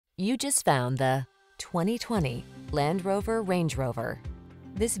You just found the 2020 Land Rover Range Rover.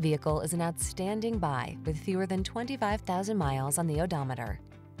 This vehicle is an outstanding buy with fewer than 25,000 miles on the odometer.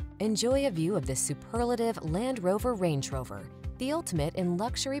 Enjoy a view of this superlative Land Rover Range Rover, the ultimate in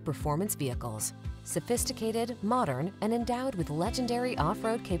luxury performance vehicles. Sophisticated, modern, and endowed with legendary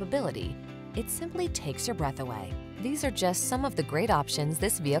off-road capability, it simply takes your breath away. These are just some of the great options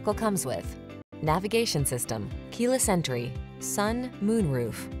this vehicle comes with: navigation system, keyless entry, sun,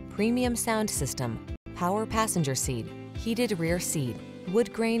 moonroof, premium sound system, power passenger seat, heated rear seat,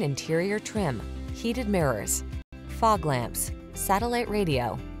 wood grain interior trim, heated mirrors, fog lamps, satellite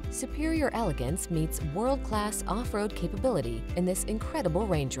radio. Superior elegance meets world-class off-road capability in this incredible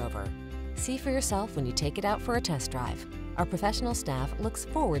Range Rover. See for yourself when you take it out for a test drive. Our professional staff looks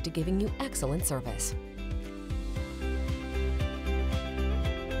forward to giving you excellent service.